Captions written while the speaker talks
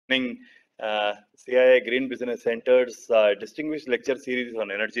CIA Green Business Center's distinguished lecture series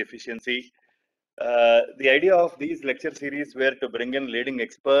on energy efficiency. The idea of these lecture series were to bring in leading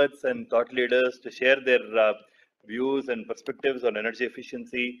experts and thought leaders to share their views and perspectives on energy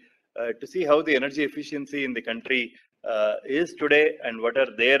efficiency, to see how the energy efficiency in the country is today and what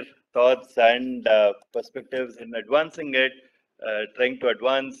are their thoughts and perspectives in advancing it, trying to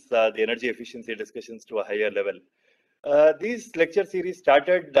advance the energy efficiency discussions to a higher level. These lecture series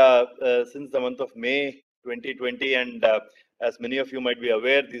started since the month of May 2020, and as many of you might be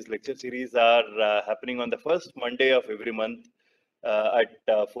aware, these lecture series are happening on the first Monday of every month at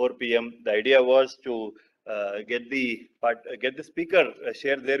 4 p.m. The idea was to get the speaker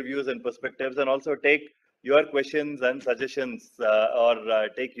share their views and perspectives, and also take your questions and suggestions, or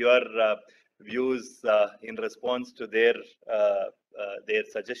take your views in response to their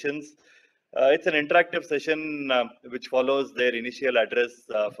suggestions. It's an interactive session which follows their initial address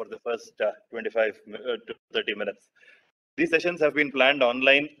for the first 25 to 30 minutes. These sessions have been planned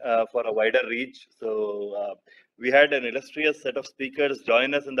online for a wider reach. So we had an illustrious set of speakers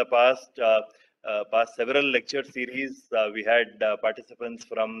join us in the past several lecture series. We had participants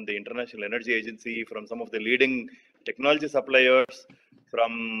from the International Energy Agency, from some of the leading technology suppliers,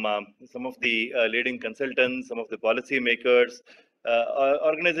 from some of the leading consultants, some of the policy makers,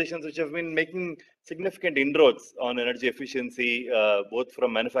 organizations which have been making significant inroads on energy efficiency, both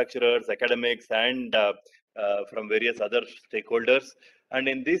from manufacturers, academics, and from various other stakeholders. And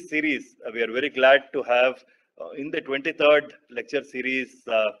in this series, we are very glad to have in the 23rd lecture series,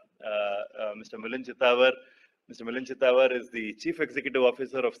 Mr. Milind Chittawar. Mr. Milind Chittawar is the Chief Executive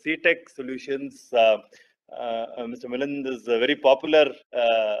Officer of CTech Solutions. Mr. Milind is a very popular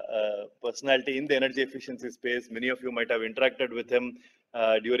personality in the energy efficiency space. Many of you might have interacted with him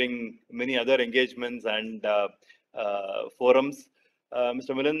during many other engagements and forums. Mr.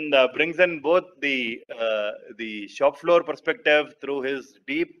 Milind brings in both the shop floor perspective through his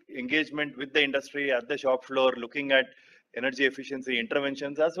deep engagement with the industry at the shop floor, looking at energy efficiency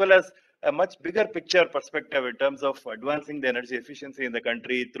interventions, as well as a much bigger picture perspective in terms of advancing the energy efficiency in the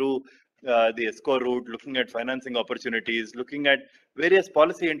country through the ESCO route, looking at financing opportunities, looking at various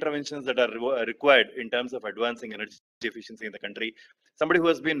policy interventions that are required in terms of advancing energy efficiency in the country. Somebody who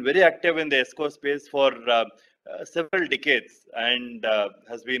has been very active in the ESCO space for several decades and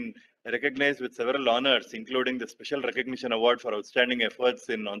has been recognized with several honors, including the Special Recognition Award for Outstanding Efforts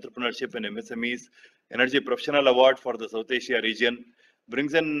in Entrepreneurship and MSMEs, Energy Professional Award for the South Asia region,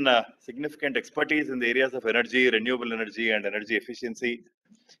 brings in significant expertise in the areas of energy, renewable energy, and energy efficiency.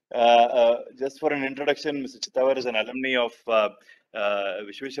 Just for an introduction, Mr. Chittawar is an alumni of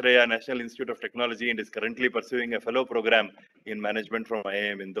Vishwesvaraya National Institute of Technology and is currently pursuing a fellow program in management from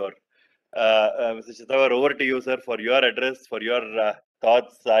IIM Indore. Mr. Chittawar, over to you, sir, for your address, for your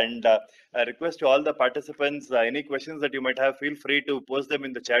thoughts, and a request to all the participants, any questions that you might have, feel free to post them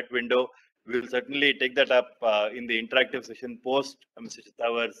in the chat window. We will certainly take that up in the interactive session post Mr.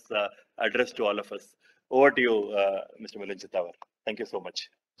 Chittawar's address to all of us. Over to you, Mr. Milind Chittawar. Thank you so much.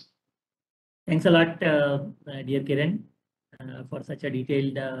 Thanks a lot, dear Kiran, for such a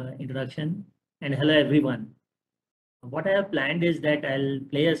detailed introduction. And hello, everyone. What I have planned is that I'll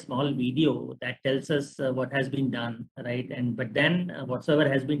play a small video that tells us what has been done, right? But then whatsoever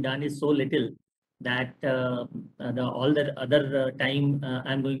has been done is so little that all the other time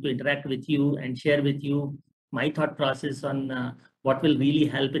I'm going to interact with you and share with you my thought process on what will really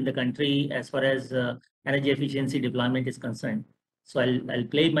help in the country as far as energy efficiency deployment is concerned. So I'll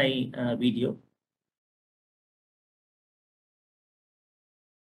play my video.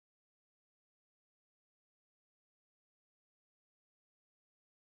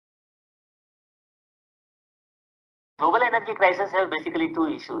 Global energy crisis have basically two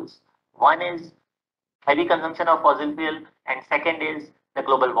issues. One is heavy consumption of fossil fuel, and second is the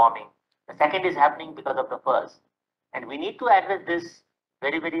global warming. The second is happening because of the first. And we need to address this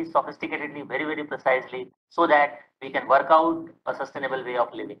very, very sophisticatedly, very, very precisely, so that we can work out a sustainable way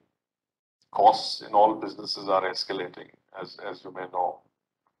of living. Costs in all businesses are escalating, as you may know,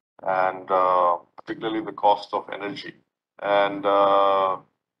 and particularly the cost of energy. And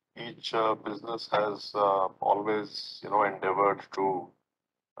each business has always, endeavored to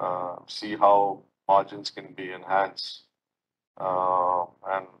see how margins can be enhanced.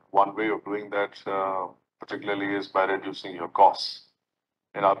 And one way of doing that, particularly, is by reducing your costs.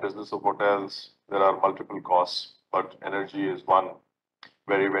 In our business of hotels, there are multiple costs, but energy is one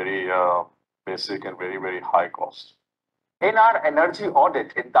very, very basic and very, very high cost. In our energy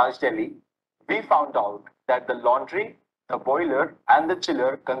audit in Taj Delhi, we found out that the laundry, the boiler, and the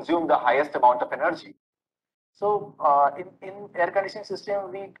chiller consume the highest amount of energy. So in air conditioning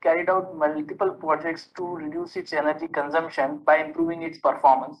system, we carried out multiple projects to reduce its energy consumption by improving its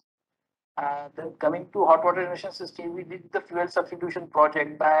performance. Then coming to hot water generation system, we did the fuel substitution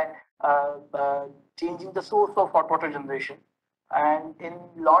project by changing the source of hot water generation. And in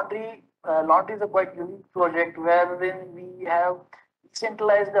laundry, laundry is a quite unique project wherein we have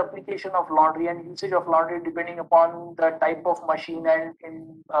centralized the application of laundry and usage of laundry depending upon the type of machine and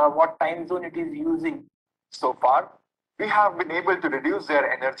in what time zone it is using. So far, we have been able to reduce their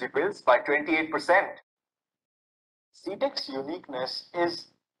energy bills by 28%. CTEC's uniqueness is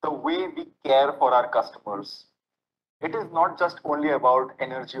the way we care for our customers. It is not just only about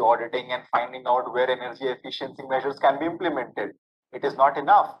energy auditing and finding out where energy efficiency measures can be implemented. It is not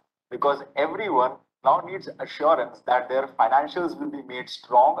enough because everyone now needs assurance that their financials will be made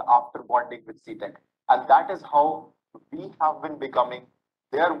strong after bonding with CTEC. And that is how we have been becoming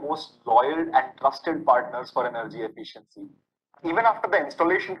their most loyal and trusted partners for energy efficiency. Even after the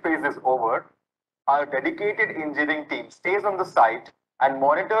installation phase is over, our dedicated engineering team stays on the site and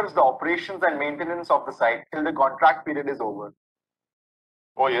monitors the operations and maintenance of the site till the contract period is over.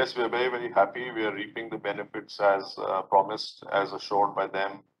 Oh yes, we're very, very happy. We are reaping the benefits as promised, as assured by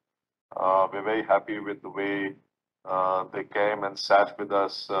them. We're very happy with the way they came and sat with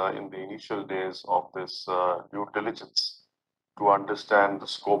us in the initial days of this due diligence to understand the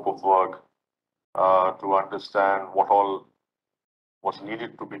scope of work, to understand what all was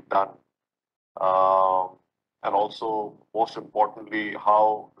needed to be done. And also, most importantly,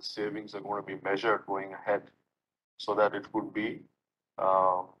 how the savings are going to be measured going ahead so that it could be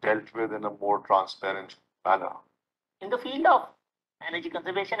dealt with in a more transparent manner. In the field of energy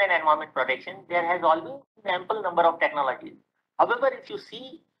conservation and environment protection, there has always been ample number of technologies. However, if you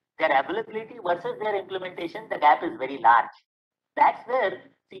see their availability versus their implementation, the gap is very large. That's where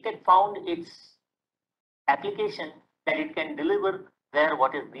CTEC found its application that it can deliver where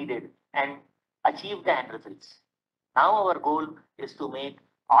what is needed and achieve the end results. Now our goal is to make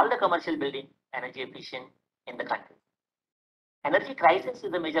all the commercial building energy efficient in the country. Energy crisis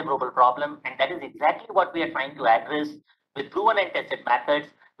is a major global problem, and that is exactly what we are trying to address with proven and tested methods,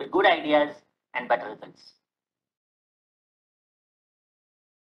 with good ideas and better results.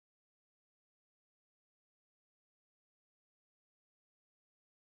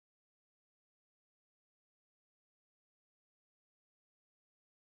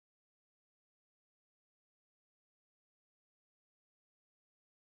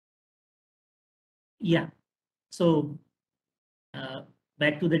 Yeah, so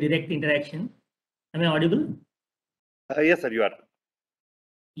back to the direct interaction. Am I audible? Yes, sir, you are.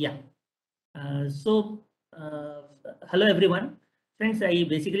 Yeah. Hello everyone. Friends, I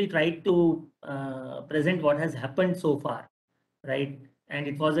basically tried to present what has happened so far, right? And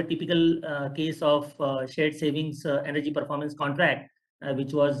it was a typical case of shared savings energy performance contract,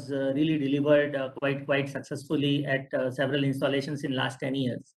 which was really delivered quite successfully at several installations in last 10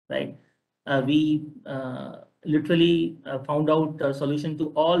 years, right? We literally found out a solution to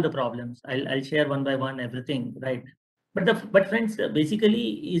all the problems. I'll share one by one everything, right? But friends,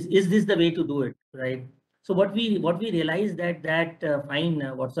 basically, is this the way to do it, right? So what we realized that fine,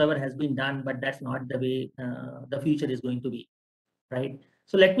 whatsoever has been done, but that's not the way the future is going to be, right?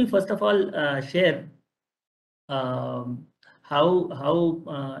 So let me first of all share how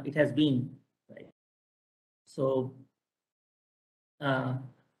it has been, right? So am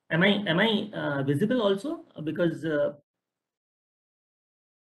I visible also? Because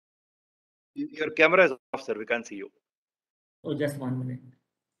Your camera is off, sir. We can't see you. oh, just 1 minute.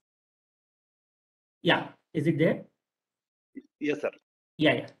 Yeah, is it there? Yes, sir.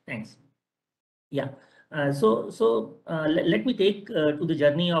 Yeah, thanks. Yeah. Let me take to the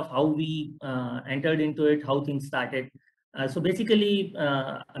journey of how we entered into it, how things started. So basically,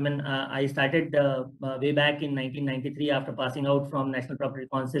 I started way back in 1993 after passing out from National Property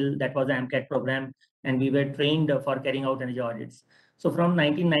Council. That was an AMCAT program, and we were trained for carrying out energy audits. So from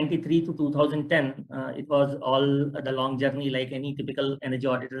 1993 to 2010, it was all the long journey like any typical energy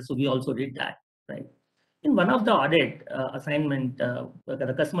auditor. So we also did that, right? In one of the audit assignment,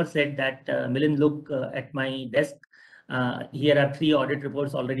 the customer said that, Milind, look at my desk. Here are 3 audit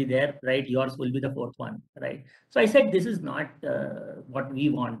reports already there, right? Yours will be the 4th one, right? So I said, this is not what we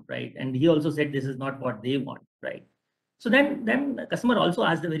want, right? And he also said, this is not what they want, right? So then the customer also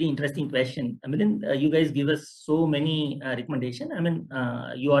asked a very interesting question. Milind, you guys give us so many recommendations.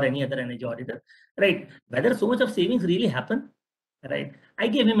 You or any other energy auditor, right? Whether so much of savings really happen, right? I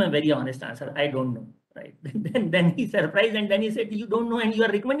gave him a very honest answer. I don't know. Right. Then he surprised and then he said, you don't know and you are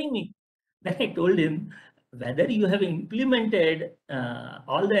recommending me. Then I told him, whether you have implemented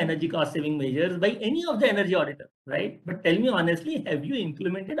all the energy cost saving measures by any of the energy auditor, right? But tell me honestly, have you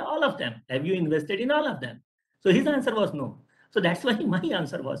implemented all of them? Have you invested in all of them? So his answer was no. So that's why my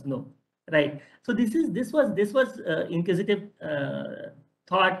answer was no, right? So this was inquisitive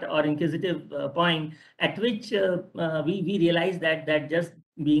thought or inquisitive point at which we realized that just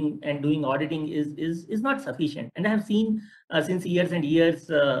being and doing auditing is not sufficient. And I have seen since years and years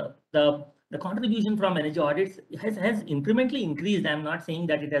the contribution from energy audits has incrementally increased. I'm not saying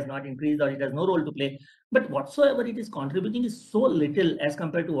that it has not increased or it has no role to play, but whatsoever it is contributing is so little as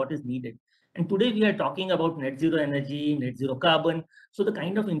compared to what is needed. And today we are talking about net zero energy, net zero carbon. So the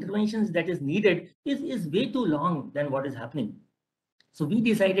kind of interventions that is needed is way too long than what is happening. So we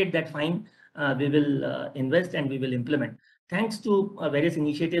decided that fine, we will invest and we will implement. Thanks to various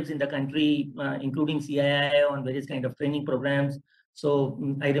initiatives in the country, including CII on various kind of training programs. So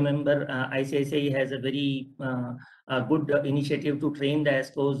I remember ICICI has a very good initiative to train the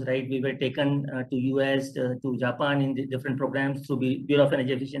ESCOs, right? We were taken to US, to Japan in the different programs through Bureau of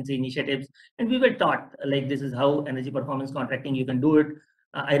Energy Efficiency initiatives. And we were taught like this is how energy performance contracting, you can do it.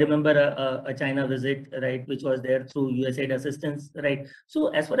 I remember a China visit, right, which was there through USAID assistance, right? So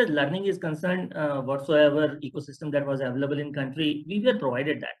as far as learning is concerned, whatsoever ecosystem that was available in country, we were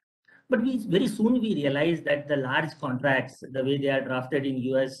provided that. But very soon we realized that the large contracts, the way they are drafted in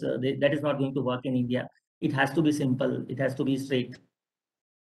US, that is not going to work in India. It has to be simple. It has to be straight.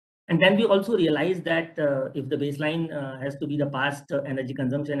 And then we also realized that if the baseline has to be the past energy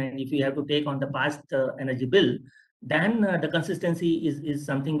consumption, and if you have to take on the past energy bill, then the consistency is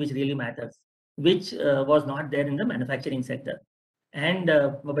something which really matters, which was not there in the manufacturing sector. And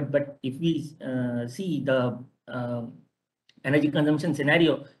but if we see the energy consumption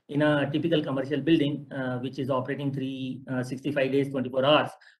scenario in a typical commercial building, which is operating 365 days, 24 hours,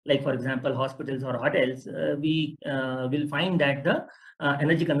 like for example, hospitals or hotels, we will find that the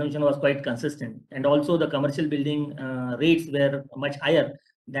energy consumption was quite consistent. And also the commercial building rates were much higher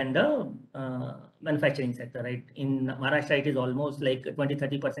than the manufacturing sector, right? In Maharashtra, it is almost like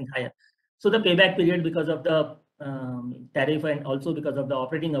 20-30% higher. So the payback period because of the tariff and also because of the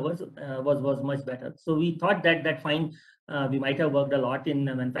operating hours was much better. So we thought that fine, we might have worked a lot in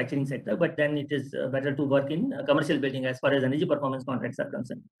the manufacturing sector, but then it is better to work in commercial building as far as energy performance contracts are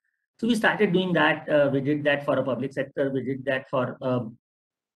concerned. So we started doing that. We did that for a public sector. We did that for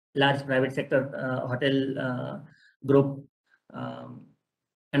large private sector hotel group.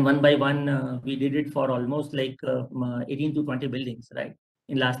 And one by one, we did it for almost like 18 to 20 buildings, right,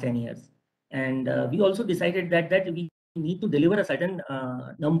 in last 10 years. And we also decided that we need to deliver a certain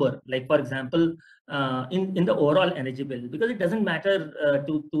number, like for example, in the overall energy bill, because it doesn't matter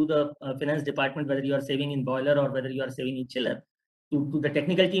to the finance department whether you are saving in boiler or whether you are saving in chiller. To the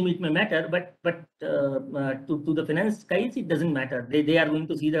technical team, it may matter, but to the finance guys, it doesn't matter. They are going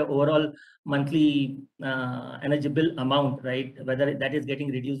to see the overall monthly energy bill amount, right? Whether that is getting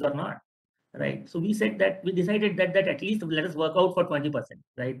reduced or not, right? So we said that we decided that at least let us work out for 20%,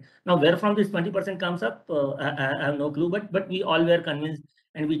 right? Now, where from this 20% comes up, I have no clue, but we all were convinced,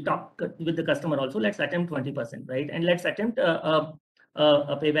 and we talked with the customer also. Let's attempt 20%, right? And let's attempt a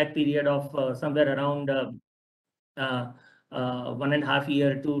payback period of somewhere around 1.5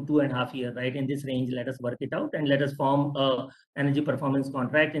 year to 2.5 year, right? In this range, let us work it out and let us form a energy performance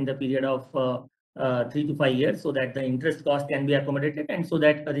contract in the period of 3 to 5 years, so that the interest cost can be accommodated and so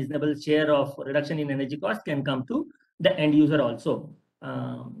that a reasonable share of reduction in energy cost can come to the end user also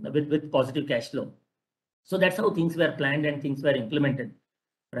with positive cash flow. So that's how things were planned and things were implemented,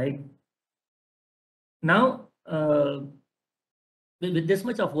 right? Now, with this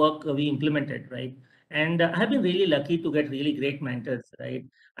much of work we implemented, right? And I have been really lucky to get really great mentors, right?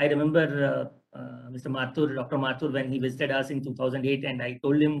 I remember Mr. Mathur, Dr. Mathur, when he visited us in 2008, and I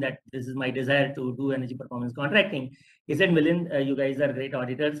told him that this is my desire to do energy performance contracting. He said, Milind, you guys are great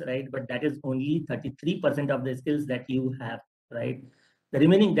auditors, right? But that is only 33% of the skills that you have, right? The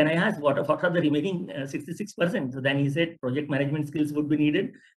remaining, then I asked, what are the remaining 66%? So then he said, project management skills would be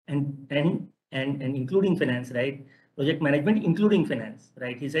needed and including finance, right? Project management, including finance,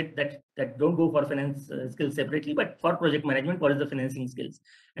 right? He said that don't go for finance skills separately, but for project management, what is the financing skills?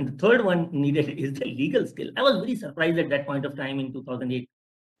 And the third one needed is the legal skill. I was very surprised at that point of time in 2008,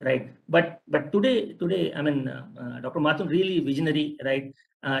 right? But today, I mean, Dr. Mathur really visionary, right?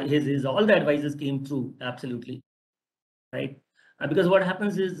 His all the advices came through absolutely, right? Because what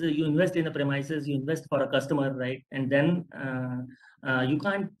happens is you invest in the premises, you invest for a customer, right? And then you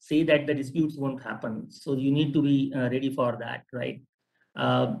can't say that the disputes won't happen. So you need to be ready for that, right?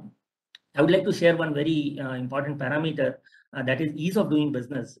 I would like to share one very important parameter. that is ease of doing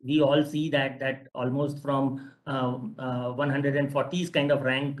business. We all see that almost from 140s kind of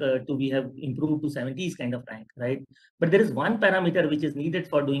rank to we have improved to 70s kind of rank, right? But there is one parameter which is needed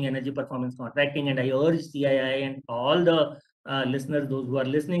for doing energy performance contracting, and I urge CII and all the listeners, those who are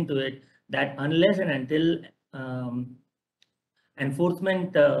listening to it, that unless and until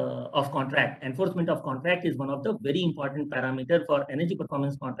enforcement of contract is one of the very important parameter for energy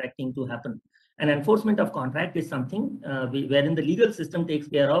performance contracting to happen. And enforcement of contract is something wherein the legal system takes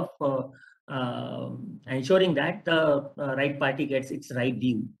care of ensuring that the right party gets its right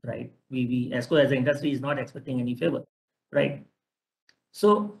due, right? We ESCO as an industry is not expecting any favor, right?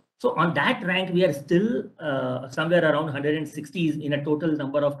 So on that rank, we are still somewhere around 160s in a total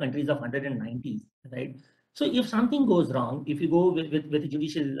number of countries of 190s, right? So if something goes wrong, if you go with the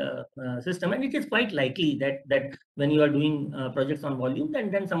judicial system, and it is quite likely that when you are doing projects on volume,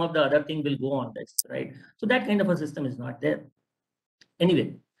 then some of the other thing will go on this, right? So that kind of a system is not there.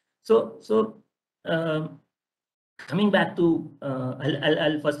 Anyway, coming back to,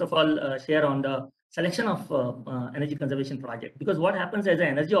 I'll first of all share on the selection of energy conservation project, because what happens as an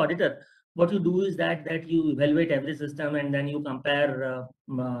energy auditor, what you do is that you evaluate every system and then you compare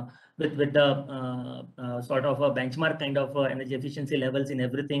with the sort of a benchmark kind of energy efficiency levels in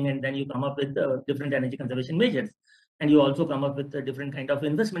everything, and then you come up with different energy conservation measures, and you also come up with a different kind of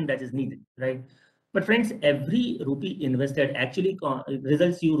investment that is needed, right? But friends, every rupee invested actually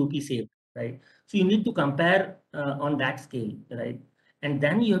results you rupee saved, right? So you need to compare on that scale, right? And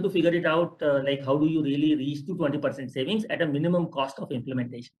then you have to figure it out, like how do you really reach to 20% savings at a minimum cost of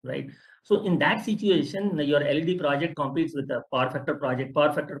implementation, right? So in that situation, your LED project competes with a power factor project,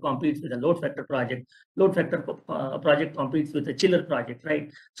 power factor competes with a load factor project, load factor project competes with a chiller project,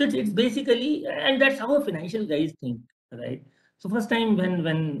 right? So it's basically, and that's how financial guys think, right? So first time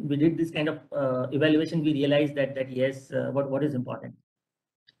when we did this kind of evaluation, we realized that yes, what is important.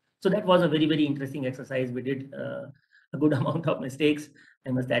 So that was a very, very interesting exercise. We did a good amount of mistakes, I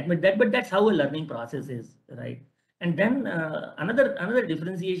must admit that, but that's how a learning process is, right? And then another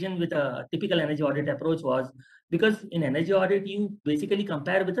differentiation with a typical energy audit approach was, because in energy audit, you basically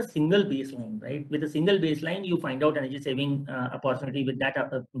compare with a single baseline, right? With a single baseline, you find out energy saving opportunity. With that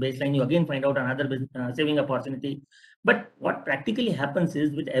baseline, you again find out another saving opportunity. But what practically happens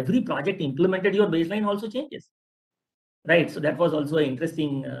is, with every project implemented, your baseline also changes. Right, so that was also an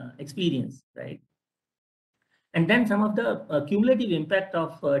interesting experience, right? And then some of the cumulative impact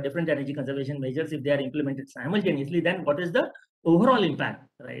of different energy conservation measures, if they are implemented simultaneously, then what is the overall impact,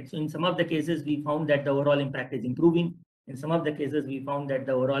 right? So in some of the cases, we found that the overall impact is improving. In some of the cases, we found that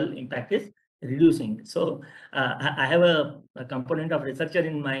the overall impact is reducing. So I have a component of researcher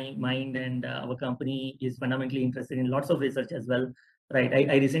in my mind, and our company is fundamentally interested in lots of research as well, right?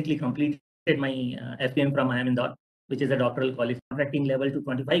 I recently completed my FPM from IIM, which is a doctoral contracting level, to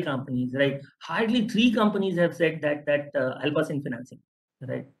 25 companies, right? Hardly 3 companies have said that help us in financing,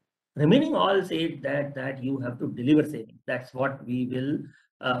 right? Remaining all say that you have to deliver savings. That's what we will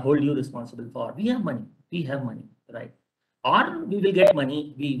hold you responsible for. We have money, right? Or we will get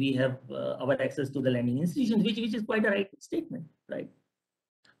money. We have our access to the lending institutions, which is quite a right statement, right?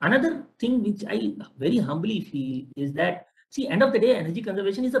 Another thing which I very humbly feel is that, see, end of the day, energy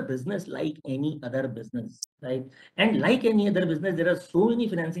conservation is a business like any other business, right? And like any other business, there are so many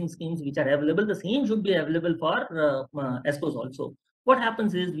financing schemes which are available. The same should be available for ESCOs also. What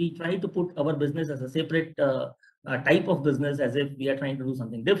happens is, we try to put our business as a separate type of business, as if we are trying to do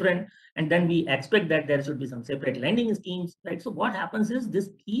something different, and then we expect that there should be some separate lending schemes, right? So what happens is, this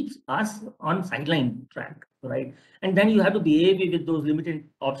keeps us on sideline track, right? And then you have to behave with those limited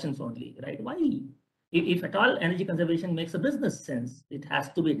options only, right? Why? If at all energy conservation makes a business sense, it has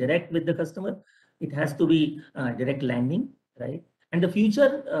to be direct with the customer. It has to be direct lending, right? And the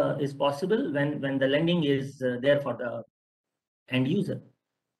future is possible when the lending is there for the end user,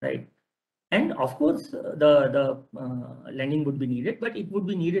 right? And of course, the lending would be needed, but it would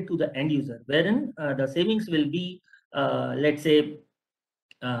be needed to the end user, wherein the savings will be, let's say,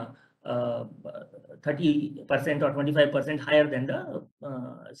 30% or 25% higher than the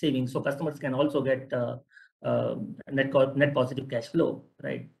savings. So customers can also get net positive cash flow,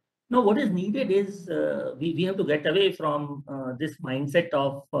 right? Now, what is needed is we have to get away from this mindset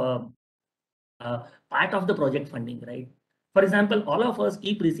of part of the project funding, right? For example, all of us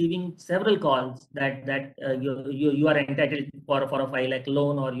keep receiving several calls that you are entitled for a 5 lakh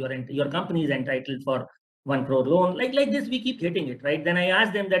loan, or your company is entitled for 1 crore loan. Like this, we keep hitting it, right? Then I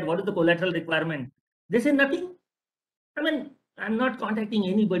ask them that what is the collateral requirement? They say nothing. I mean, I'm not contacting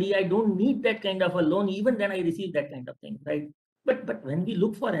anybody. I don't need that kind of a loan. Even then I receive that kind of thing, right? But when we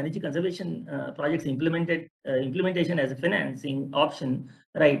look for energy conservation projects implementation as a financing option,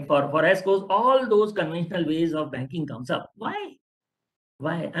 right, for ESCOs, all those conventional ways of banking comes up. Why?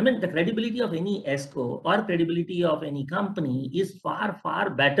 Why? I mean, the credibility of any ESCO or credibility of any company is far,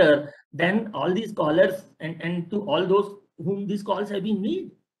 far better than all these callers and to all those whom these calls have been made,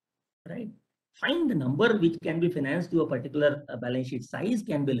 right? Find the number which can be financed to a particular balance sheet size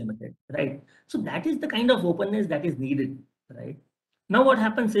can be limited, right? So that is the kind of openness that is needed, right? Now what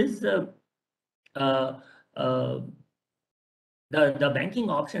happens is uh, uh, the banking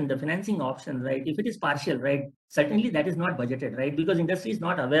option, the financing option, right? If it is partial, right? Certainly that is not budgeted, right? Because industry is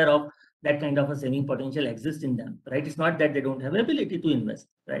not aware of that kind of a saving potential exists in them, right? It's not that they don't have ability to invest,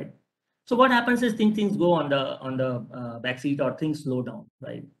 right? So what happens is things go on the backseat or things slow down,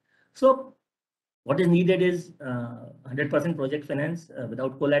 right? So what is needed is 100% project finance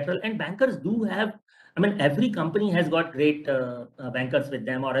without collateral, and bankers do have. I mean, every company has got great bankers with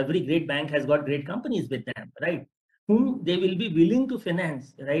them, or every great bank has got great companies with them, right? Whom they will be willing to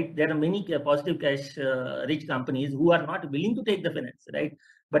finance, right? There are many positive cash rich companies who are not willing to take the finance, right?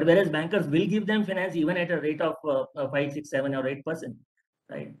 But whereas bankers will give them finance even at a rate of 5, 6, 7, or 8%,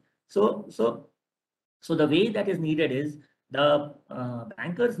 right? So the way that is needed is the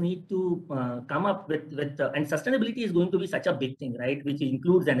bankers need to come up with and sustainability is going to be such a big thing, right? Which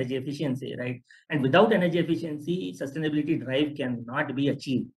includes energy efficiency, right? And without energy efficiency, sustainability drive cannot be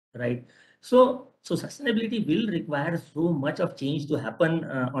achieved, right? So sustainability will require so much of change to happen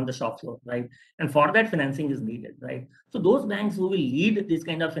on the shop floor, right? And for that, financing is needed, right? So those banks who will lead this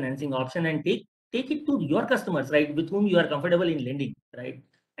kind of financing option and take it to your customers, right, with whom you are comfortable in lending, right?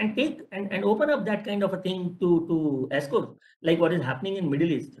 And take and open up that kind of a thing to ESCOs, like what is happening in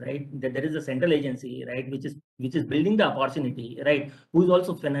Middle East, right? That there is a central agency, right, which is building the opportunity, right, who is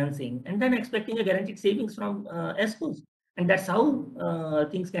also financing and then expecting a guaranteed savings from ESCOs, and that's how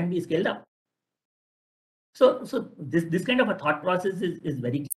things can be scaled up. So this kind of a thought process is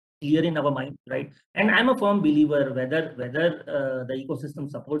very clear in our mind, right? And I'm a firm believer whether the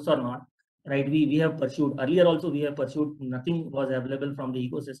ecosystem supports or not, right? We have pursued earlier also, we have pursued, nothing was available from the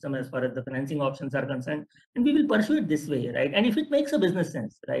ecosystem as far as the financing options are concerned, and we will pursue it this way, right? And if it makes a business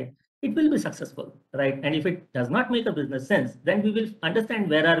sense, right, it will be successful, right? And if it does not make a business sense, then we will understand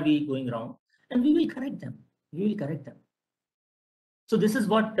where are we going wrong, and we will correct them. We will correct them. So this is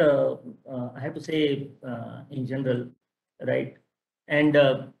what I have to say in general, right? And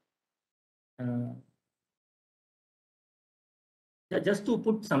just to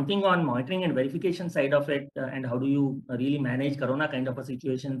put something on monitoring and verification side of it, and how do you really manage Corona kind of a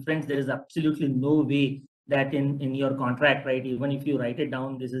situation, friends? There is absolutely no way that in your contract, right? Even if you write it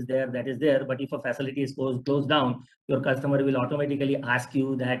down, this is there, that is there. But if a facility is closed down, your customer will automatically ask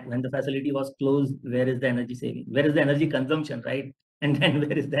you that when the facility was closed, where is the energy saving? Where is the energy consumption, right? And then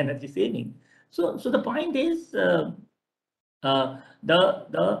where is the energy saving? So the point is the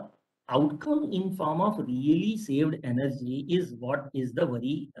outcome in form of really saved energy is what is the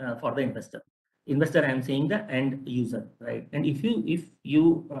worry for the investor. Investor, I'm saying the end user, right? And if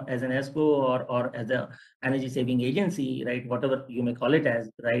you as an ESCO or as a energy saving agency, right, whatever you may call it as,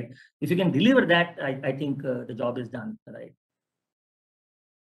 right, if you can deliver that, I think the job is done, right?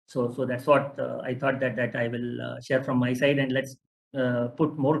 So that's what I thought that I will share from my side, and let's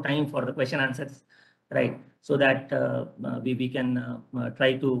put more time for the question answers, right? So that we can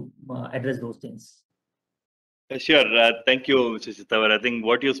try to address those things. Sure. Thank you, Mr. Chittawar. I think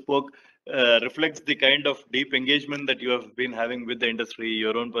what you spoke reflects the kind of deep engagement that you have been having with the industry,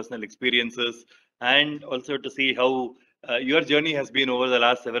 your own personal experiences, and also to see how your journey has been over the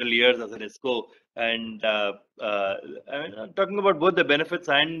last several years as an ESCO. And talking about both the benefits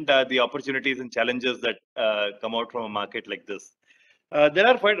and the opportunities and challenges that come out from a market like this. There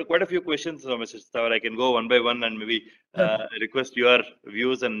are quite a few questions, Mr. Chittawar. I can go one by one and maybe request your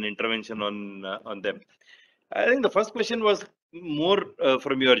views and intervention on them. I think the first question was more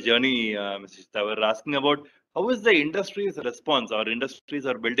from your journey, Mr. Chittawar, asking about how is the industry's response or industries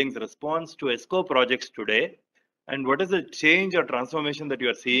or buildings' response to ESCO projects today, and what is the change or transformation that you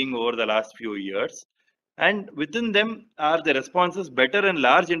are seeing over the last few years? And within them, are the responses better in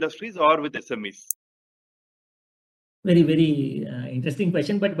large industries or with SMEs? Very interesting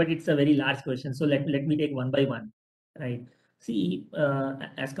question, but it's a very large question. So let me take one by one, right? See,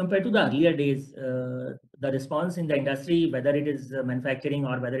 as compared to the earlier days, the response in the industry, whether it is manufacturing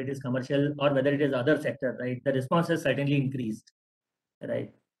or whether it is commercial or whether it is other sector, right, the response has certainly increased,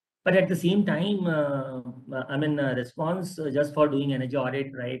 right? But at the same time, I mean, response just for doing energy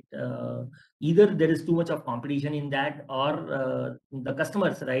audit, right? Either there is too much of competition in that, or the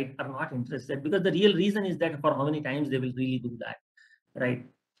customers, right, are not interested, because the real reason is that for how many times they will really do that, right?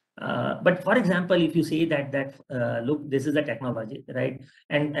 But for example, if you say that look, this is a technology, right,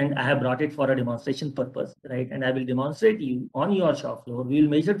 and I have brought it for a demonstration purpose, right, and I will demonstrate you on your shop floor. We will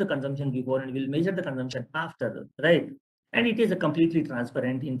measure the consumption before and we will measure the consumption after, right? And it is a completely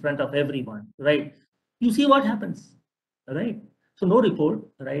transparent in front of everyone, right? You see what happens, right? So no report,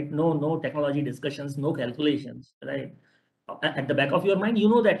 right? No technology discussions, no calculations, right? At the back of your mind, you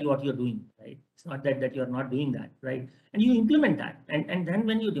know that what you're doing, right? It's not that you're not doing that, right? And you implement that, and then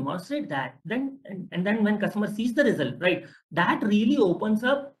when you demonstrate that, then and then when customer sees the result, right, that really opens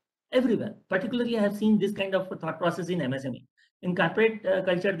up everywhere. Particularly, I have seen this kind of thought process in MSME. In corporate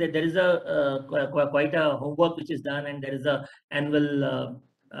culture, there is a quite a homework which is done, and there is a annual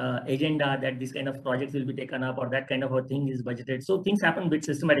agenda that this kind of projects will be taken up, or that kind of a thing is budgeted. So things happen a bit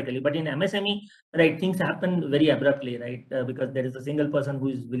systematically. But in MSME, right, things happen very abruptly, right? Because there is a single person who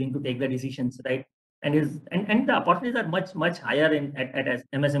is willing to take the decisions, right? And the opportunities are much higher at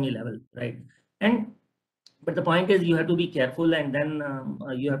MSME level, right? And but the point is, you have to be careful, and then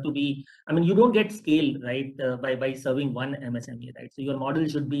you have to be, I mean, you don't get scale, right, by serving one MSME, right? So your model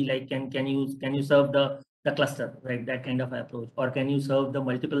should be like, can you serve the cluster, right? That kind of approach, or can you serve the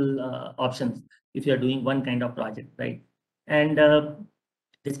multiple options if you're doing one kind of project, right? And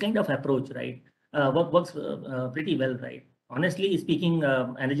this kind of approach, right, works pretty well, right? Honestly speaking,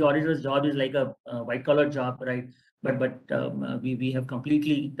 energy auditor's job is like a white collar job, right? But we have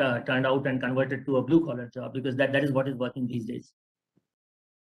completely turned out and converted to a blue collar job, because that is what is working these days.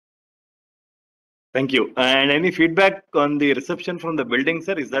 Thank you. And any feedback on the reception from the building,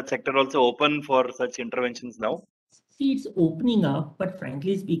 sir? Is that sector also open for such interventions now? See, it's opening up, but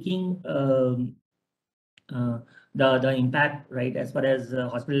frankly speaking, the impact, right, as far as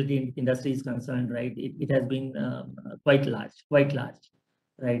hospitality industry is concerned, right, it has been quite large,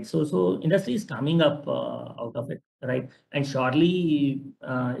 right? So industry is coming up out of it, right? And surely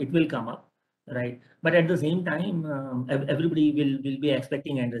it will come up, right? But at the same time, everybody will be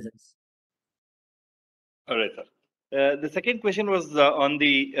expecting end results. All right, sir. The second question was on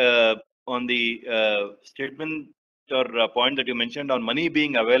the statement or point that you mentioned on money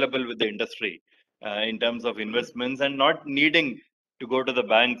being available with the industry in terms of investments and not needing to go to the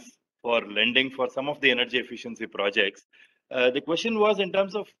banks for lending for some of the energy efficiency projects. The question was in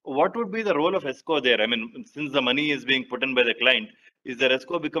terms of what would be the role of ESCO there. I mean, since the money is being put in by the client, is the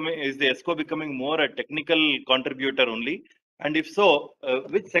ESCO becoming more a technical contributor only? And if so,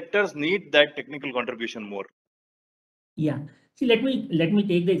 which sectors need that technical contribution more? Yeah. See, let me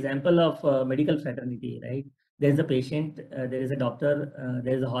take the example of medical fraternity, right? There's a patient, there is a doctor,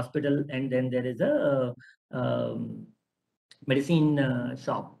 there is a hospital, and then there is a medicine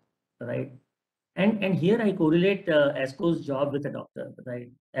shop, right? And here I correlate ESCO's job with a doctor,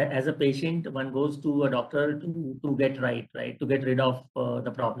 right? As a patient, one goes to a doctor to get right, to get rid of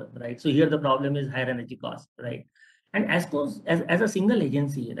the problem, right? So here the problem is higher energy cost, right? And ESCO's as a single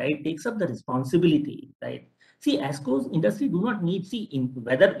agency, right, takes up the responsibility, right? See, ESCO's industry do not need,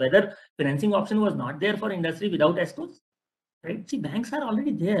 whether financing option was not there for industry without ESCO's, right? See, banks are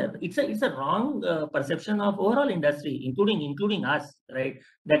already there. It's a wrong perception of overall industry, including us, right?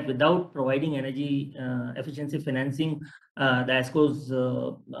 That without providing energy efficiency financing, the ESCO's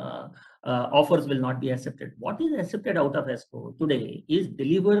offers will not be accepted. What is accepted out of ESCO today is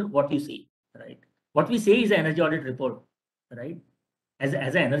deliver what you see, right? What we say is an energy audit report, right? As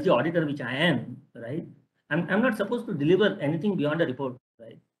an energy auditor, which I am, right? I'm not supposed to deliver anything beyond a report,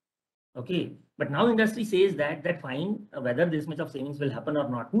 right? Okay, but now industry says that fine, whether this much of savings will happen or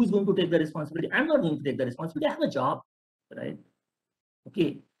not, who is going to take the responsibility? I'm not going to take the responsibility. I have a job, right?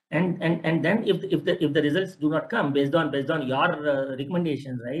 Okay, and then if the results do not come based on your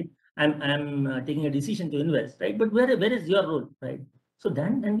recommendations, right? I'm taking a decision to invest, right? But where is your role, right? So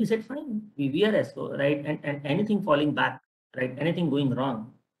then we said fine, we are ESCO, right? And anything falling back, right? Anything going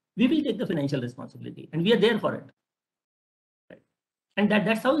wrong, we will take the financial responsibility, and we are there for it. And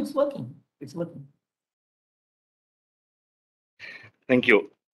that's how it's working. It's working. Thank you.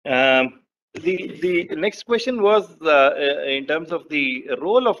 The next question was in terms of the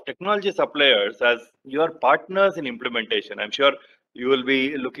role of technology suppliers as your partners in implementation. I'm sure you will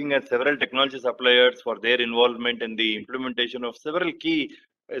be looking at several technology suppliers for their involvement in the implementation of several key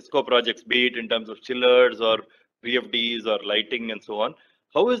ESCO projects, be it in terms of chillers or VFDs or lighting and so on.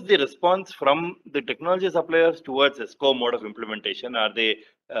 How is the response from the technology suppliers towards ESCO mode of implementation? Are they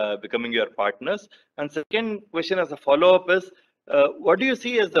becoming your partners? And second question as a follow-up is, What do you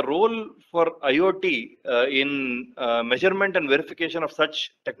see as the role for IoT in measurement and verification of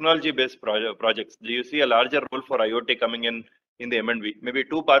such technology-based projects? Do you see a larger role for IoT coming in the M&V? Maybe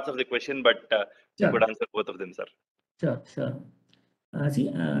two parts of the question, but you could answer both of them, sir. Sure.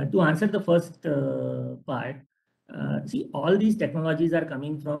 To answer the first part, all these technologies are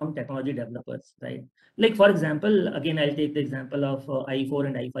coming from technology developers, right? Like, for example, again, I'll take the example of i4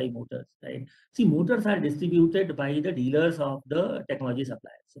 and i5 motors, right? See, motors are distributed by the dealers of the technology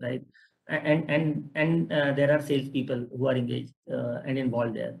suppliers, right? And there are salespeople who are engaged and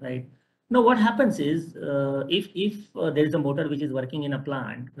involved there, right? Now, what happens is, if there is a motor which is working in a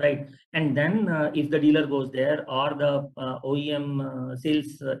plant, right? And then if the dealer goes there, or the OEM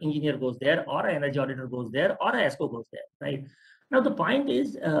sales engineer goes there, or an energy auditor goes there, or a ESCO goes there, right? Now, the point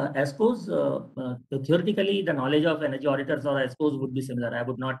is, ESCOs, theoretically, the knowledge of energy auditors or ESCOs would be similar. I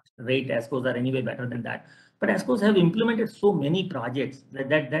would not rate ESCOs are anyway better than that. But ESCOs have implemented so many projects that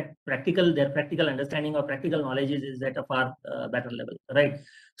their practical understanding or practical knowledge is at a far better level, right?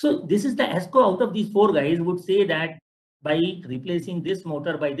 So this is the ESCO out of these four guys would say that by replacing this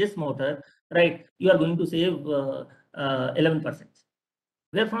motor by this motor, right, you are going to save 11%.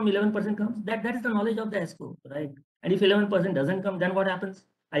 Where from 11% comes? That is the knowledge of the ESCO, right? And if 11% doesn't come, then what happens?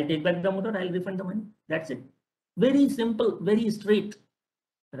 I'll take back the motor, I'll refund the money. That's it. Very simple, very straight,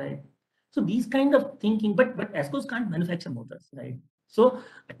 right? So these kind of thinking, but ESCOs can't manufacture motors, right? So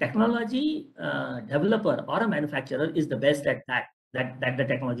a technology developer or a manufacturer is the best at that the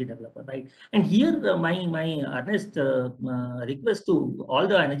technology developer, right? And here my earnest request to all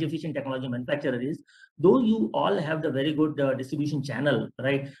the energy efficient technology manufacturers is, though you all have the very good distribution channel,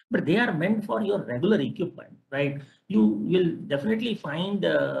 right? But they are meant for your regular equipment, right? You will definitely find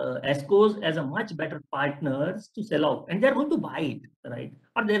ESCOs as a much better partners to sell out, and they're going to buy it, right?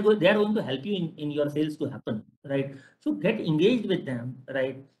 Or they are going to help you in your sales to happen, right? So get engaged with them,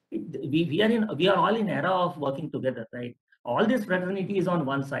 right? We are all in era of working together, right? All this fraternity is on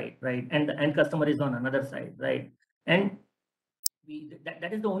one side, right? And the end customer is on another side, right? And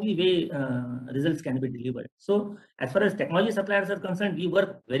that is the only way results can be delivered. So as far as technology suppliers are concerned, we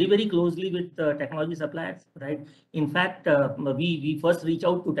work very, very closely with technology suppliers, right? In fact, we first reach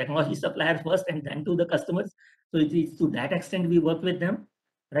out to technology suppliers first and then to the customers. So it is to that extent we work with them,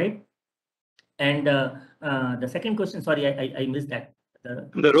 right? And the second question, sorry, I missed that.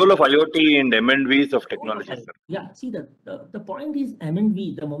 The role of IoT in M&Vs of technology, sir. Yeah, see, the point is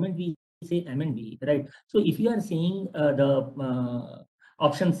M&V, the moment we say M&V, right? So if you are saying the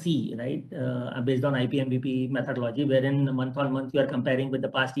option C, right, based on IPMVP methodology, wherein month on month you are comparing with the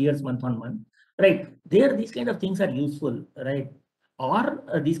past year's month on month, right? There, these kind of things are useful, right? Or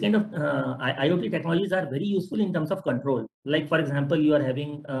these kind of IoT technologies are very useful in terms of control. Like, for example, you are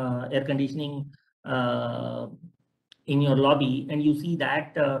having air conditioning in your lobby, and you see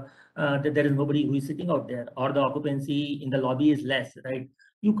that that there is nobody who is sitting out there, or the occupancy in the lobby is less, right?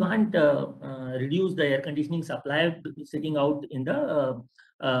 You can't reduce the air conditioning supply sitting out in the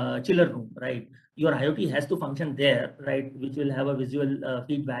chiller room, right? Your IoT has to function there, right? Which will have a visual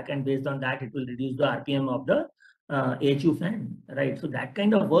feedback, and based on that, it will reduce the RPM of the AHU fan, right? So that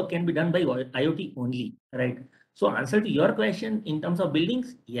kind of work can be done by IoT only, right? So answer to your question in terms of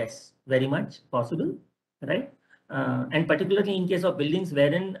buildings, yes, very much possible, right? And particularly in case of buildings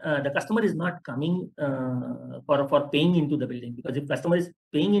wherein the customer is not coming for paying into the building, because if customer is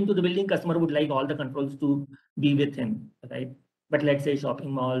paying into the building, customer would like all the controls to be with him, right? But let's say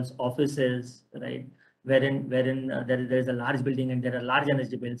shopping malls, offices, right, wherein there is a large building and there are large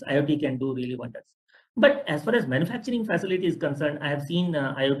energy bills, IoT can do really wonders. But as far as manufacturing facility is concerned, I have seen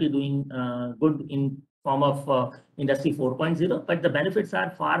IoT doing good in form of industry 4.0, but the benefits are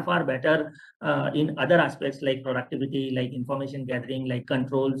far better in other aspects like productivity, like information gathering, like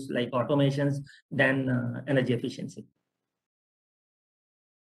controls, like automations than energy efficiency.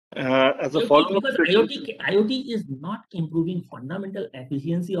 As a follow-up, because IoT is not improving fundamental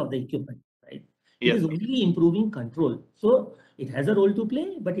efficiency of the equipment, right? It is only improving control. So it has a role to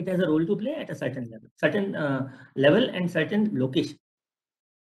play, but it has a role to play at a certain level and certain location.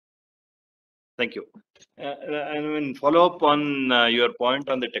 Thank you. And in follow up on your point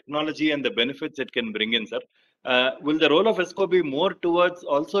on the technology and the benefits it can bring in, sir, will the role of ESCO be more towards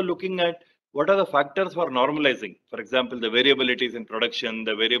also looking at what are the factors for normalizing? For example, the variabilities in production,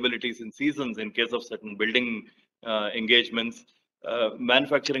 the variabilities in seasons in case of certain building engagements.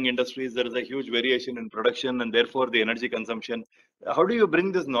 Manufacturing industries, there is a huge variation in production and therefore the energy consumption. How do you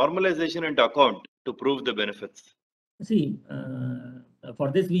bring this normalization into account to prove the benefits? See,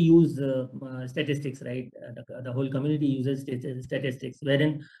 for this we use statistics, right? The whole community uses statistics,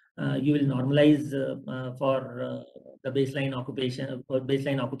 wherein you will normalize for the baseline occupation or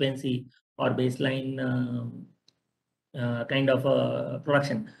baseline occupancy or baseline kind of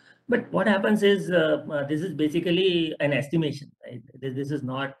production. But what happens is this is basically an estimation, right? This is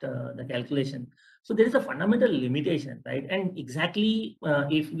not the calculation. So there is a fundamental limitation, right? And exactly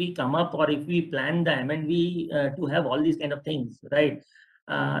if we come up or if we plan the M&V to have all these kind of things, right?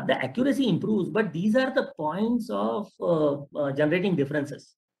 The accuracy improves, but these are the points of generating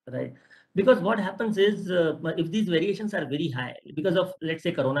differences, right? Because what happens is if these variations are very high because of, let's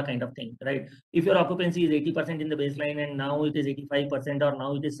say, Corona kind of thing, right? If your occupancy is 80% in the baseline and now it is 85% or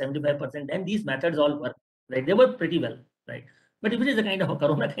now it is 75%, then these methods all work, right? They work pretty well, right? But if it is a kind of a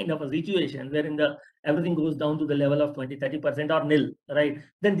Corona kind of a situation wherein everything goes down to the level of 20-30% or nil, right?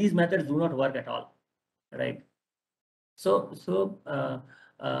 Then these methods do not work at all, right? So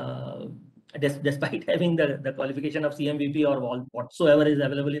despite having the qualification of CMVP or whatsoever is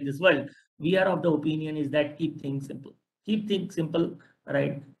available in this world, we are of the opinion is that keep things simple. Keep things simple,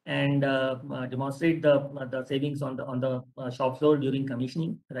 right? And demonstrate the savings on the shop floor during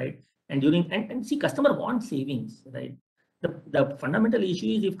commissioning, right? And and see, customer wants savings, right? The fundamental issue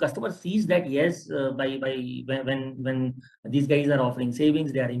is if customer sees that yes, when these guys are offering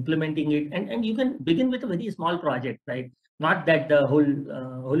savings, they are implementing it, and you can begin with a very small project, right? Not that the whole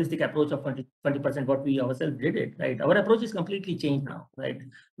holistic approach of 20% what we ourselves did it, right? Our approach is completely changed now, right?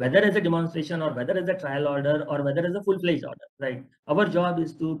 Whether as a demonstration or whether as a trial order or whether as a full-fledged order, right? Our job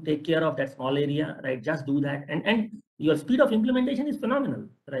is to take care of that small area, right? Just do that, and your speed of implementation is phenomenal,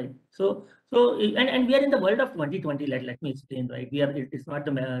 right? So and we are in the world of 2020. Let me explain, right? It's not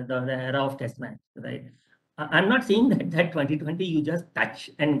the era of test match, right? I'm not saying that 2020 you just touch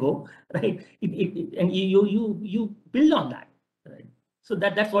and go, right? And you build on that, right? So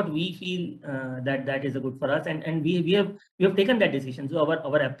that's what we feel that is a good for us, and we have taken that decision. So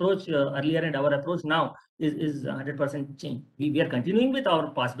our approach earlier and our approach now is 100% change. We are continuing with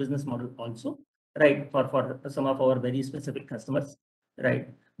our past business model also, right? For some of our very specific customers, right?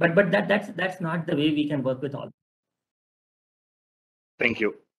 But that's not the way we can work with all. Thank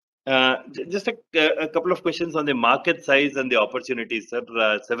you. Just a couple of questions on the market size and the opportunities, sir.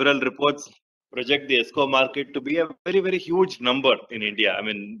 Several reports project the ESCO market to be a very, very huge number in India. I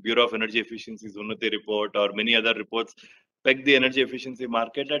mean, Bureau of Energy Efficiency's Unnati report or many other reports peg the energy efficiency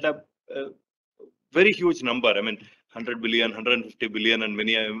market at a very huge number. I mean, 100 billion, 150 billion, and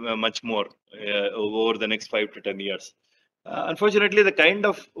many much more over the next 5 to 10 years. Unfortunately,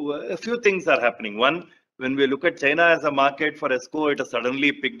 a few things are happening. One, when we look at China as a market for ESCO, it has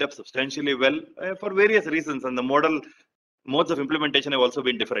suddenly picked up substantially well for various reasons, and the modes of implementation have also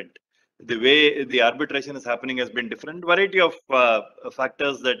been different. The way the arbitration is happening has been different. Variety of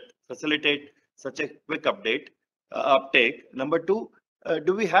factors that facilitate such a quick uptake. Number two,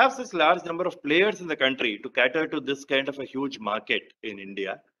 do we have such large number of players in the country to cater to this kind of a huge market in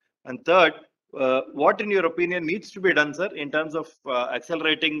India? And third, what in your opinion needs to be done, sir, in terms of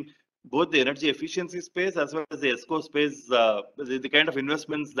accelerating both the energy efficiency space as well as the ESCO space, the kind of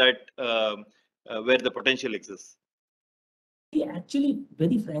investments that where the potential exists? Actually,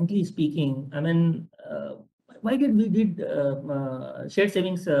 very frankly speaking, I mean, why did we did shared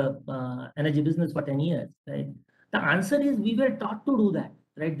savings energy business for 10 years, right? The answer is we were taught to do that,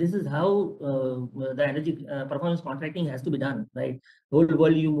 right? This is how the energy performance contracting has to be done, right? Whole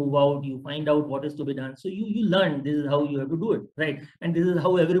world you move out, you find out what is to be done. So you learn this is how you have to do it, right? And this is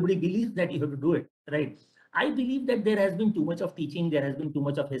how everybody believes that you have to do it, right? I believe that there has been too much of teaching, there has been too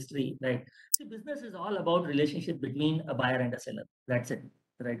much of history, right? See, business is all about relationship between a buyer and a seller. That's it,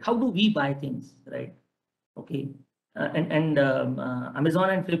 right? How do we buy things, right? Okay,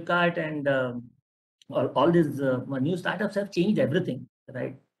 Amazon and Flipkart and all these new startups have changed everything,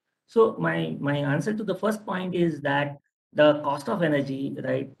 right? So my answer to the first point is that the cost of energy,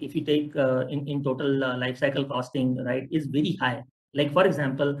 right, if you take in total life cycle costing, right, is very high. Like for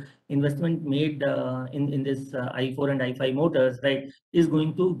example, investment made in this i4 and i5 motors, right, is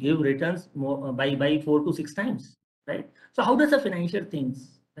going to give returns more by 4 to 6 times, right? So how does a financial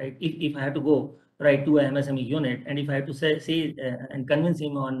things, right? If I have to go right to a MSME unit, and if I have to say and convince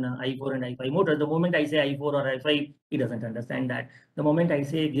him on i4 and i5 motor, the moment I say i4 or i5, he doesn't understand that. The moment I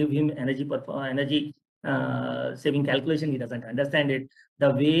say give him energy saving calculation, he doesn't understand it. The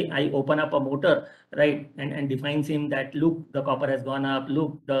way I open up a motor, right, and defines him that look, the copper has gone up,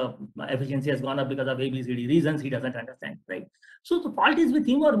 look, the efficiency has gone up because of ABCD reasons, he doesn't understand, right? So the fault is with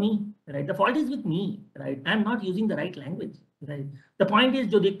him or me, right? The fault is with me, right? I'm not using the right language, right? The point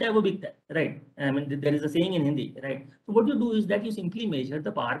is, jo dikhta hai wo bikhta hai, right? I mean, there is a saying in Hindi, right? So what you do is that you simply measure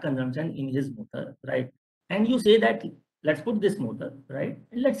the power consumption in his motor, right? And you say that let's put this motor, right?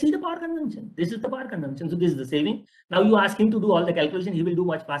 And let's see the power consumption. This is the power consumption. So this is the saving. Now you ask him to do all the calculation, he will do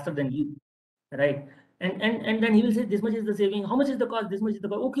much faster than you, right? And then he will say, this much is the saving. How much is the cost? This much is the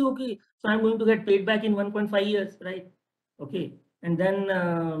cost. Okay. So I'm going to get paid back in 1.5 years, right? Okay. And then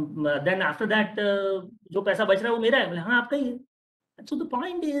after that, जो पैसा बच रहा है वो मेरा है. बोले, हाँ आपका ही है. So the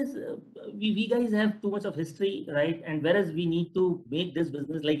point is, we guys have too much of history, right? And whereas we need to make this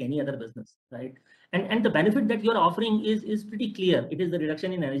business like any other business, right? And the benefit that you're offering is pretty clear. It is the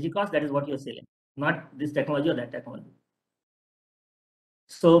reduction in energy cost. That is what you're selling, not this technology or that technology.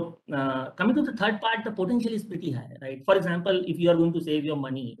 So coming to the third part, the potential is pretty high, right? For example, if you are going to save your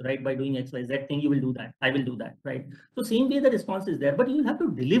money, right, by doing X, Y, Z thing, you will do that. I will do that, right? So same way the response is there, but you will have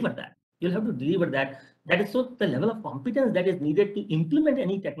to deliver that. You'll have to deliver that. That is so the level of competence that is needed to implement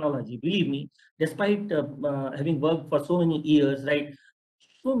any technology. Believe me, despite having worked for so many years, right?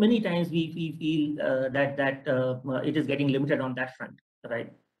 So many times we feel that it is getting limited on that front,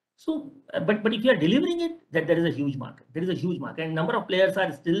 right? So, but if you are delivering it, that there is a huge market. There is a huge market, and number of players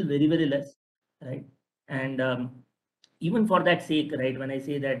are still very less, right? And even for that sake, right? When I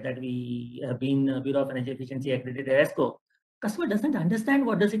say that we have been Bureau of Energy Efficiency accredited ESCO, customer doesn't understand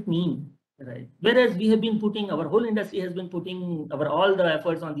what does it mean, right? Whereas we have been putting, our whole industry has been putting all the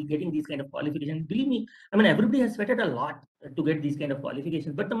efforts on getting these kind of qualifications. Believe me, I mean everybody has sweated a lot to get these kind of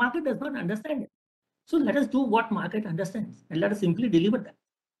qualifications, but the market does not understand it. So let us do what market understands, and let us simply deliver that.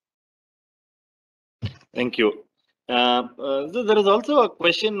 Thank you. So there is also a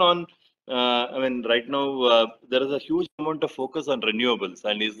question on, I mean, right now there is a huge amount of focus on renewables,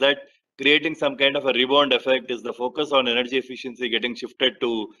 and is that creating some kind of a rebound effect? Is the focus on energy efficiency getting shifted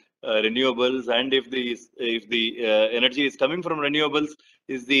to renewables? And if the energy is coming from renewables,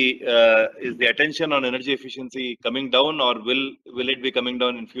 is the attention on energy efficiency coming down, or will it be coming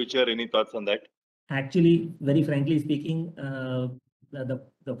down in future? Any thoughts on that? Actually, very frankly speaking,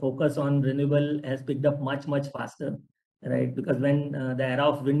 the focus on renewable has picked up much faster, right? Because when the era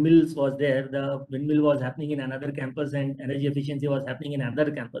of windmills was there, the windmill was happening in another campus and energy efficiency was happening in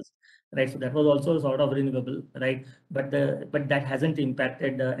another campus, right? So that was also sort of renewable, right? But that hasn't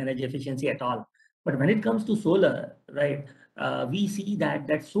impacted energy efficiency at all. But when it comes to solar, right, we see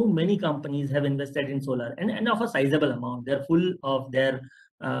that so many companies have invested in solar and of a sizable amount. They're full of their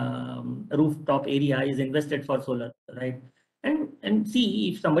rooftop area is invested for solar, right? And see,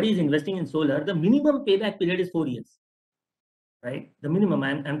 if somebody is investing in solar, the minimum payback period is 4 years, right? The minimum.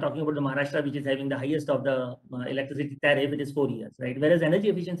 I'm talking about the Maharashtra, which is having the highest of the electricity tariff. It is 4 years, right? Whereas energy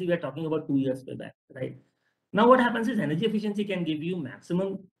efficiency, we are talking about 2 years payback, right? Now what happens is energy efficiency can give you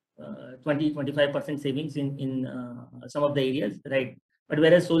maximum 20-25% savings in some of the areas, right? But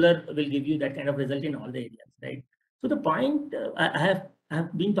whereas solar will give you that kind of result in all the areas, right? So the point, I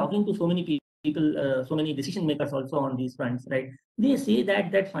have been talking to so many people, so many decision makers also on these fronts, right? They say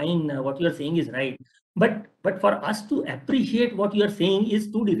that fine, what you are saying is right, but for us to appreciate what you are saying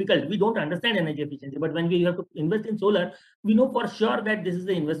is too difficult. We don't understand energy efficiency, but when we have to invest in solar, we know for sure that this is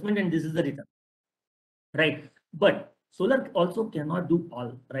the investment and this is the return, right? But solar also cannot do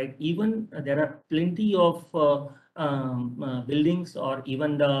all, right? Even there are plenty of buildings or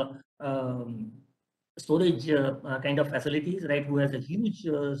even the storage kind of facilities, right, who has a huge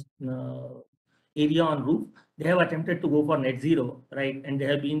area on roof. They have attempted to go for net zero, right, and they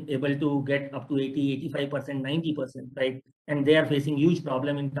have been able to get up to 80-85%, 90%, right, and they are facing huge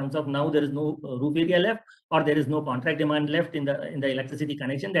problem in terms of now there is no roof area left, or there is no contract demand left in the electricity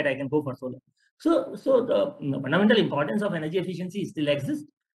connection that I can go for solar. So the fundamental importance of energy efficiency still exists,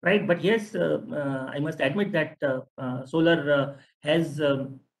 right? But yes, I must admit that solar has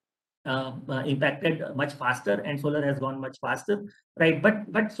impacted much faster, and solar has gone much faster, right?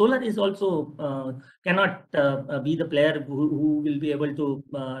 But solar is also cannot be the player who will be able to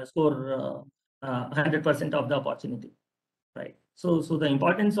score 100% of the opportunity, right? So the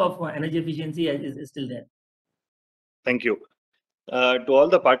importance of energy efficiency is still there. Thank you. To all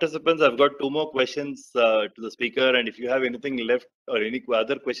the participants, I've got 2 more questions to the speaker, and if you have anything left or any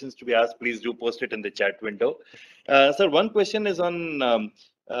other questions to be asked, please do post it in the chat window. Sir, one question is on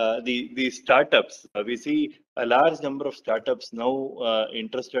the startups. We see a large number of startups now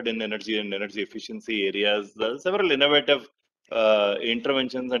interested in energy and energy efficiency areas. Several innovative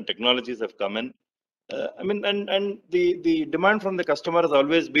interventions and technologies have come in. I mean, and the demand from the customer has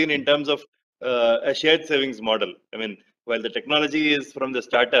always been in terms of a shared savings model. I mean, while the technology is from the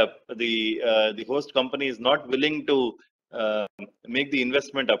startup, the host company is not willing to make the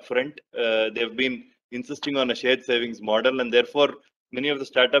investment upfront. They've been insisting on a shared savings model, and therefore many of the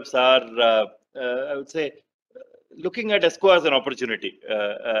startups are, I would say, looking at ESCO as an opportunity,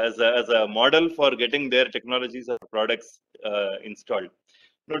 as a model for getting their technologies or products installed.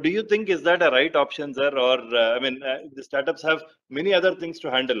 Now, do you think is that a right option, sir? Or the startups have many other things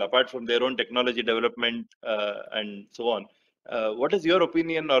to handle apart from their own technology development and so on. What is your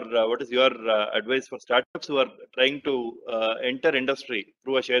opinion, or what is your advice for startups who are trying to enter industry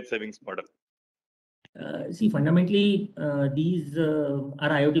through a shared savings model? See, fundamentally, these are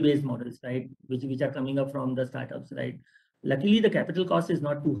IoT-based models, right? Which are coming up from the startups, right? Luckily, the capital cost is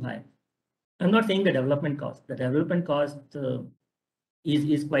not too high. I'm not saying the development cost. The development cost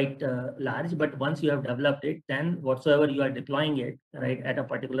is quite large, but once you have developed it, then whatsoever you are deploying it, right, at a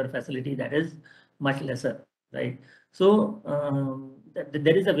particular facility, that is much lesser, right? So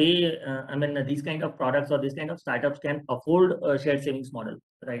there is a way. These kind of products or these kind of startups can afford a shared savings model,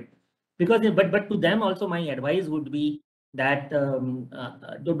 right? Because but to them also, my advice would be that don't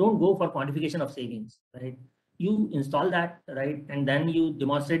go for quantification of savings, right? You install that, right, and then you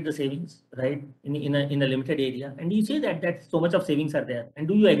demonstrate the savings, right, in a limited area, and you say that so much of savings are there, and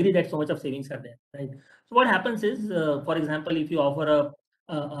do you agree that so much of savings are there, right? So what happens is, for example, if you offer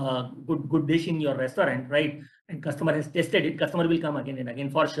a good dish in your restaurant, right, and customer has tested it, customer will come again and again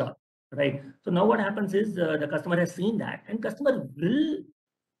for sure, right? So now what happens is, the customer has seen that, and customer will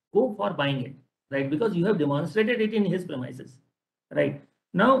go for buying it, right, because you have demonstrated it in his premises, right?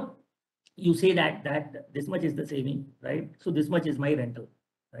 Now you say that this much is the saving, right? So this much is my rental,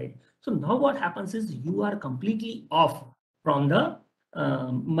 right? So now what happens is you are completely off from the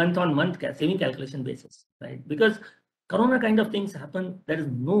month-on-month saving calculation basis, right? Because Corona kind of things happen. There is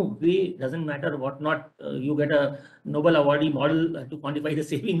no way, doesn't matter what not, you get a Nobel awardee model to quantify the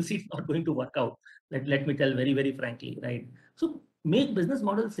savings, it's not going to work out. Let me tell very frankly, right? So make business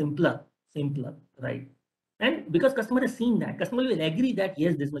models simpler, right? And because customer has seen that, customer will agree that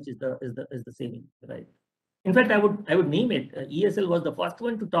yes, this much is the saving, right? In fact, I would name it. ESL was the first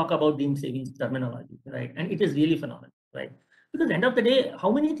one to talk about deemed savings terminology, right? And it is really phenomenal, right? Because at the end of the day, how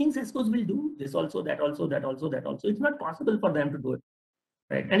many things ESCOs will do? This also, that also, that also, that also. It's not possible for them to do it,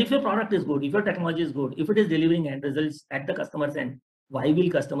 right? And if your product is good, if your technology is good, if it is delivering end results at the customer's end, why will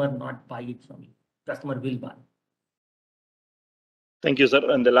customer not buy it from you? Customer will buy. Thank you,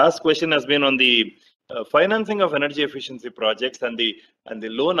 sir. And the last question has been on the financing of energy efficiency projects and the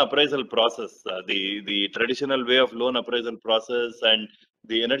loan appraisal process. The traditional way of loan appraisal process and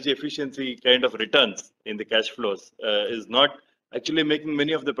the energy efficiency kind of returns in the cash flows is not actually making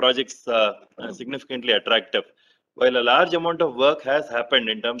many of the projects significantly attractive. While a large amount of work has happened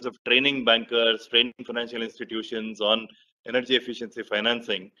in terms of training bankers, training financial institutions on energy efficiency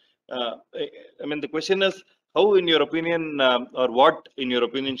financing, the question is, how, in your opinion, or what, in your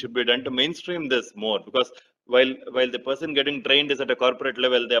opinion, should be done to mainstream this more? Because while the person getting trained is at a corporate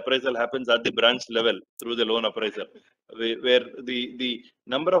level, the appraisal happens at the branch level through the loan appraisal, where the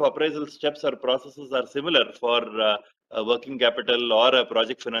number of appraisal steps or processes are similar for a working capital or a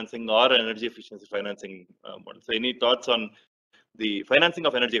project financing or energy efficiency financing model. So, any thoughts on the financing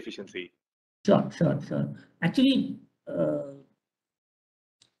of energy efficiency? Sure. Actually,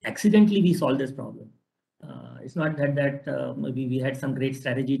 accidentally we solved this problem. It's not that maybe we had some great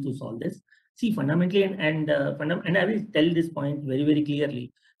strategy to solve this. See, fundamentally, and I will tell this point very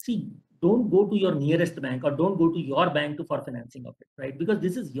clearly. See, don't go to your nearest bank or don't go to your bank for financing of it, right? Because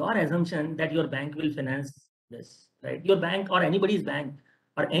this is your assumption that your bank will finance this, right? Your bank or anybody's bank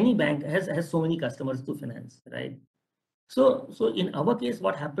or any bank has so many customers to finance, right? So in our case,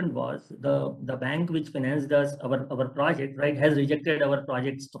 what happened was the bank which financed us our project, right, has rejected our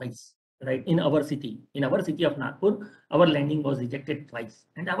projects twice, right? In our city of Nagpur, our lending was rejected twice,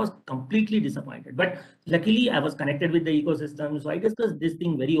 and I was completely disappointed. But luckily, I was connected with the ecosystem, so I discussed this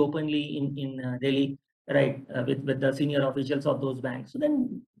thing very openly in Delhi, right, with the senior officials of those banks. So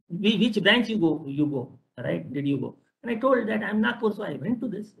then, which branch you go, right? Did you go? And I told that I'm Nagpur, so I went to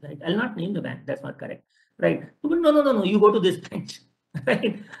this, right? I'll not name the bank. That's not correct. Right. No, you go to this branch.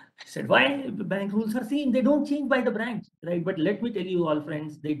 Right. I said, why? The bank rules are same. They don't change by the branch. Right. But let me tell you all,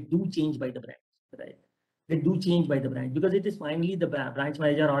 friends, they do change by the branch. Right. They do change by the branch because it is finally the branch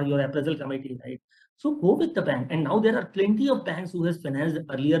manager or your appraisal committee. Right. So go with the bank. And now there are plenty of banks who has financed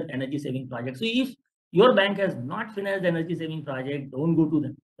earlier energy saving projects. So if your bank has not financed energy saving project, don't go to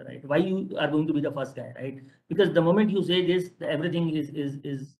them. Right. Why you are going to be the first guy? Right. Because the moment you say this, everything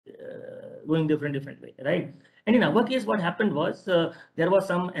is going different way, right? And in our case, what happened was there was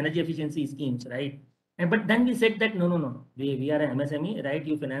some energy efficiency schemes, right? But then we said that no, we are an MSME, right?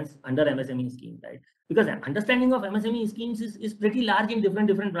 You finance under MSME scheme, right? Because understanding of MSME schemes is pretty large in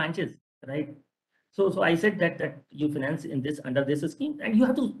different branches, right? So I said that you finance in this under this scheme, and you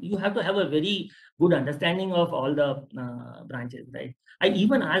have to have a very good understanding of all the branches, right? I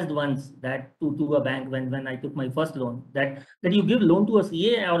even asked once that to a bank when I took my first loan that you give loan to a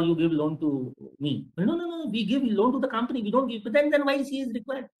CA or you give loan to me. No, we give loan to the company. We don't give. But then why CA is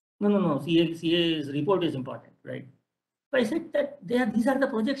required? No. CA's report is important, right? So I said that these are the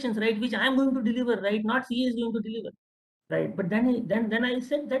projections, right, which I am going to deliver, right? Not CA is going to deliver. Right, but then I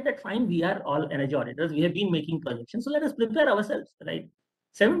said that fine, we are all energy auditors. We have been making projections, so let us prepare ourselves. Right,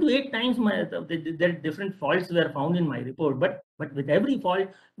 7 to 8 times the different faults were found in my report, but with every fault,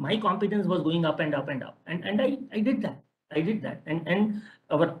 my competence was going up and up and up, and I did that. And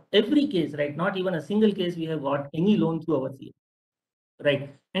our every case, right, not even a single case we have got any loan through our CA.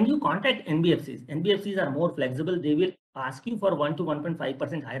 Right, and you contact NBFCs. NBFCs are more flexible. They will ask you for 1 to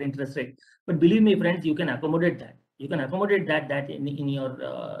 1.5% higher interest rate. But believe me, friends, you can accommodate that. You can accommodate that in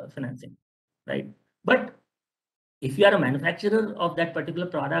your financing, right? But if you are a manufacturer of that particular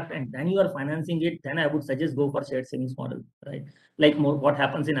product and then you are financing it, then I would suggest go for shared savings model, right? Like what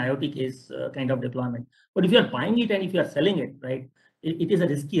happens in IoT case kind of deployment. But if you are buying it and if you are selling it, right, it is a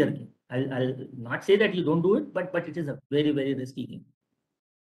riskier game. I'll not say that you don't do it, but it is a very, very risky game.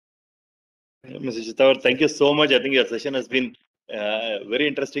 Mr. Chittawar, thank you so much. I think your session has been very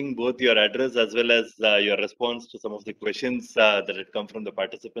interesting, both your address as well as your response to some of the questions that had come from the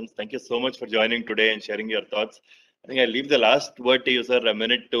participants. Thank you so much for joining today and sharing your thoughts. I think I'll leave the last word to you, sir, a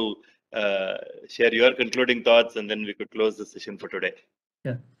minute to share your concluding thoughts, and then we could close the session for today.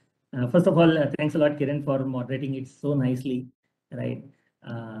 Yeah. First of all, thanks a lot, Kiran, for moderating it so nicely, right?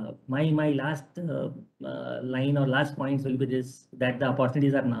 My last line or last points will be this, that the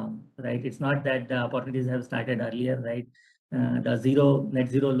opportunities are now, right? It's not that the opportunities have started earlier, right? The net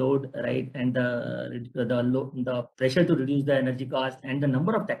zero load, right? And the pressure to reduce the energy cost and the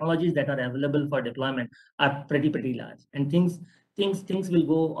number of technologies that are available for deployment are pretty large. And things will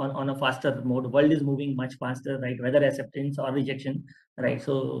go on a faster mode. The world is moving much faster, right? Whether acceptance or rejection, right?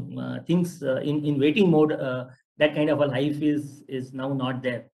 So things in waiting mode, that kind of a life is now not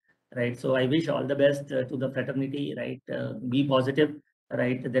there, right? So I wish all the best to the fraternity, right? Be positive,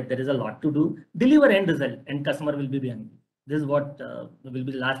 right? That there is a lot to do. Deliver end result, and customer will be behind you. This is what will be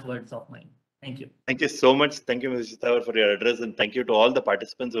the last words of mine. Thank you. Thank you so much. Thank you, Mr. Chittawar, for your address, and thank you to all the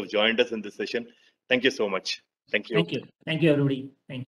participants who have joined us in this session. Thank you so much. Thank you. Thank you, everybody. Thank you.